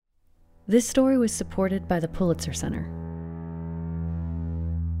This story was supported by the Pulitzer Center.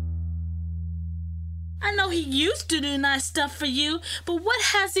 I know he used to do nice stuff for you, but what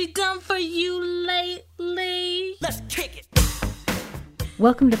has he done for you lately? Let's kick it.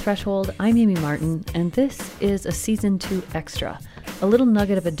 Welcome to Threshold. I'm Amy Martin, and this is a Season 2 extra, a little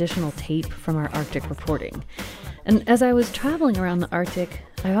nugget of additional tape from our Arctic reporting. And as I was traveling around the Arctic,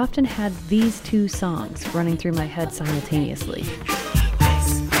 I often had these two songs running through my head simultaneously.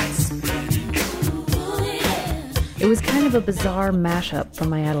 It was kind of a bizarre mashup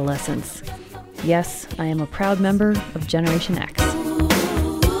from my adolescence. Yes, I am a proud member of Generation X.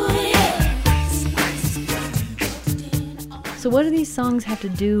 So what do these songs have to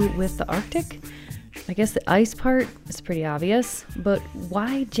do with the Arctic? I guess the ice part is pretty obvious, but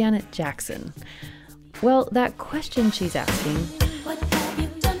why Janet Jackson? Well, that question she's asking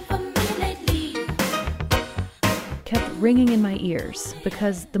kept ringing in my ears,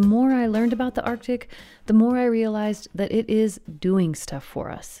 because the more I learned about the Arctic, the more I realized that it is doing stuff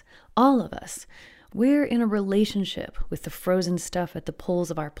for us. All of us. We're in a relationship with the frozen stuff at the poles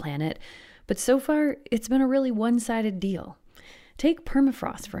of our planet, but so far it's been a really one-sided deal. Take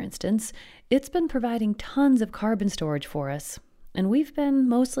permafrost, for instance. It's been providing tons of carbon storage for us, and we've been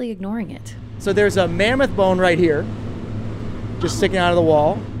mostly ignoring it. So there's a mammoth bone right here, just sticking out of the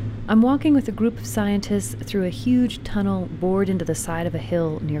wall. I'm walking with a group of scientists through a huge tunnel bored into the side of a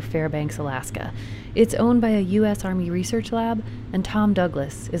hill near Fairbanks, Alaska. It's owned by a U.S. Army research lab, and Tom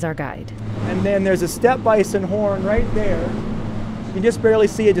Douglas is our guide. And then there's a steppe bison horn right there. You can just barely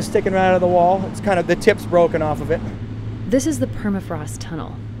see it just sticking right out of the wall. It's kind of, the tip's broken off of it. This is the permafrost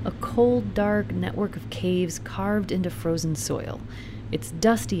tunnel, a cold, dark network of caves carved into frozen soil. It's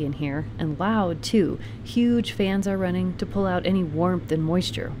dusty in here, and loud, too. Huge fans are running to pull out any warmth and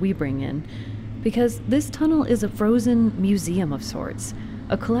moisture we bring in. Because this tunnel is a frozen museum of sorts,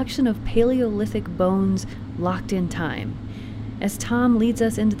 a collection of Paleolithic bones locked in time. As Tom leads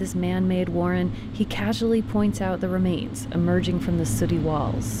us into this man-made warren, he casually points out the remains emerging from the sooty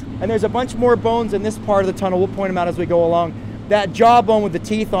walls. And there's a bunch more bones in this part of the tunnel. We'll point them out as we go along. That jawbone with the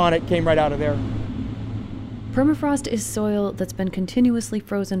teeth on it came right out of there. Permafrost is soil that's been continuously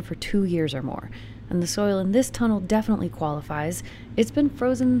frozen for 2 years or more, and the soil in this tunnel definitely qualifies. It's been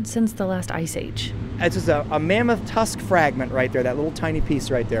frozen since the last ice age. It's just a mammoth tusk fragment right there, that little tiny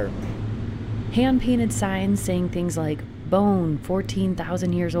piece right there. Hand-painted signs saying things like, "Bone,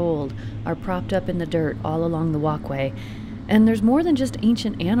 14,000 years old," are propped up in the dirt all along the walkway. And there's more than just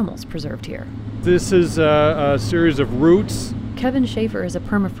ancient animals preserved here. This is a series of roots. Kevin Schaefer is a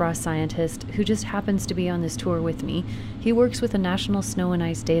permafrost scientist who just happens to be on this tour with me. He works with the National Snow and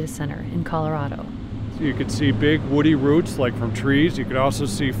Ice Data Center in Colorado. You could see big woody roots like from trees. You could also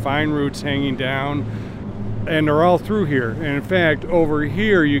see fine roots hanging down, and they're all through here. And in fact, over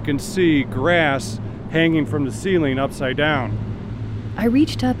here you can see grass hanging from the ceiling upside down. I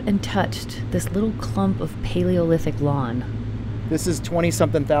reached up and touched this little clump of Paleolithic lawn. This is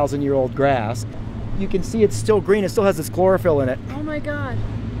 20-something thousand year old grass. You can see it's still green. It still has this chlorophyll in it. Oh my God.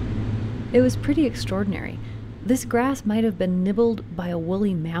 It was pretty extraordinary. This grass might have been nibbled by a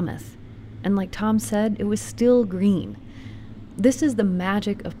woolly mammoth. And like Tom said, it was still green. This is the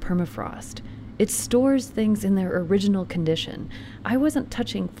magic of permafrost. It stores things in their original condition. I wasn't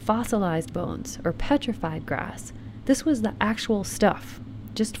touching fossilized bones or petrified grass. This was the actual stuff,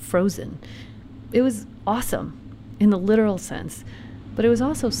 just frozen. It was awesome, in the literal sense, but it was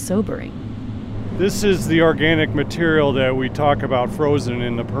also sobering. This is the organic material that we talk about frozen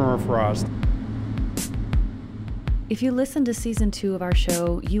in the permafrost. If you listen to Season 2 of our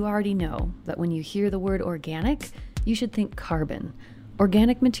show, you already know that when you hear the word organic, you should think carbon.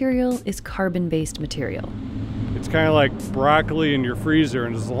 Organic material is carbon-based material. It's kind of like broccoli in your freezer,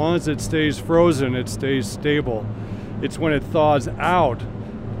 and as long as it stays frozen, it stays stable. It's when it thaws out,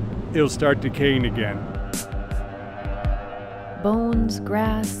 it'll start decaying again. Bones,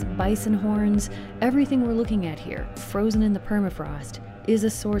 grass, bison horns, everything we're looking at here, frozen in the permafrost, is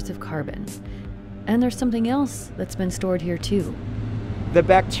a source of carbon. And there's something else that's been stored here too. The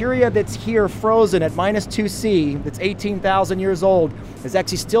bacteria that's here frozen at -2°C, that's 18,000 years old, is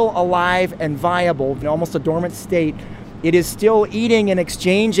actually still alive and viable in almost a dormant state. It is still eating and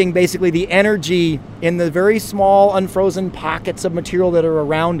exchanging basically the energy in the very small unfrozen pockets of material that are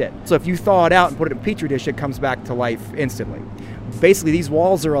around it. So if you thaw it out and put it in a petri dish, it comes back to life instantly. Basically, these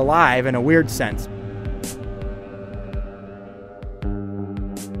walls are alive in a weird sense.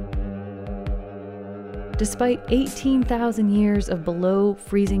 Despite 18,000 years of below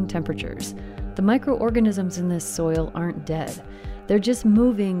freezing temperatures, the microorganisms in this soil aren't dead. They're just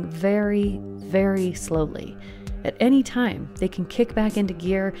moving very, very slowly. At any time, they can kick back into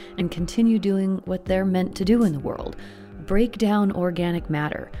gear and continue doing what they're meant to do in the world: break down organic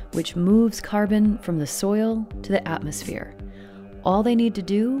matter, which moves carbon from the soil to the atmosphere. All they need to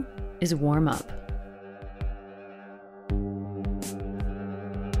do is warm up.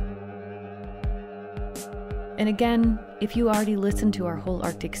 And again, if you already listened to our whole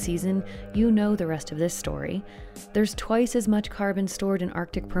Arctic season, you know the rest of this story. There's twice as much carbon stored in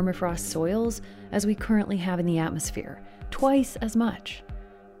Arctic permafrost soils as we currently have in the atmosphere. Twice as much.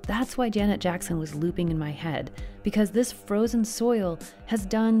 That's why Janet Jackson was looping in my head, because this frozen soil has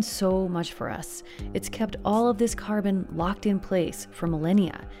done so much for us. It's kept all of this carbon locked in place for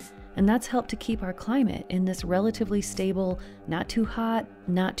millennia, and that's helped to keep our climate in this relatively stable, not too hot,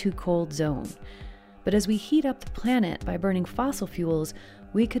 not too cold zone. But as we heat up the planet by burning fossil fuels,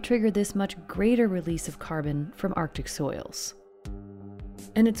 we could trigger this much greater release of carbon from Arctic soils.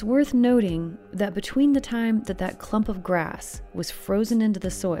 And it's worth noting that between the time that that clump of grass was frozen into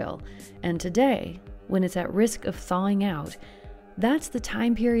the soil and today, when it's at risk of thawing out, that's the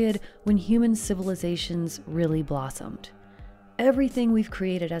time period when human civilizations really blossomed. Everything we've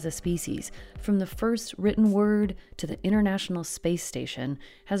created as a species, from the first written word to the International Space Station,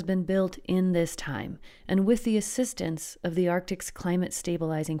 has been built in this time, and with the assistance of the Arctic's climate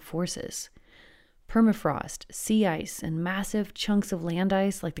stabilizing forces. Permafrost, sea ice, and massive chunks of land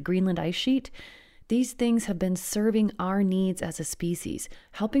ice like the Greenland ice sheet, these things have been serving our needs as a species,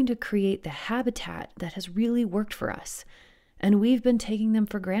 helping to create the habitat that has really worked for us, and we've been taking them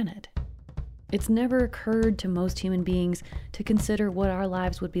for granted. It's never occurred to most human beings to consider what our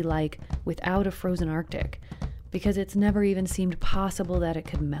lives would be like without a frozen Arctic, because it's never even seemed possible that it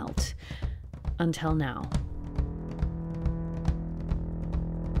could melt. Until now.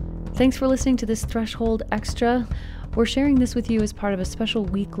 Thanks for listening to this Threshold Extra. We're sharing this with you as part of a special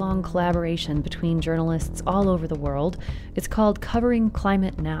week-long collaboration between journalists all over the world. It's called Covering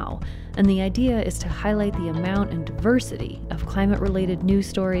Climate Now, and the idea is to highlight the amount and diversity of climate-related news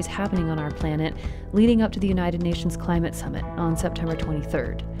stories happening on our planet leading up to the United Nations Climate Summit on September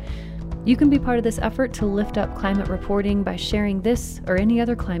 23rd. You can be part of this effort to lift up climate reporting by sharing this or any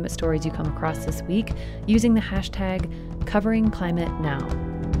other climate stories you come across this week using the hashtag CoveringClimateNow.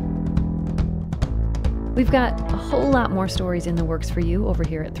 We've got a whole lot more stories in the works for you over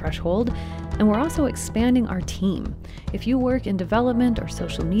here at Threshold, and we're also expanding our team. If you work in development or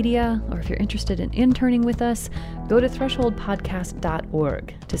social media, or if you're interested in interning with us, go to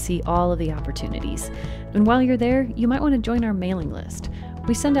thresholdpodcast.org to see all of the opportunities. And while you're there, you might want to join our mailing list.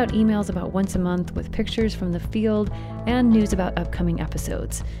 We send out emails about once a month with pictures from the field and news about upcoming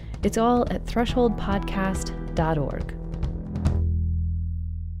episodes. It's all at thresholdpodcast.org.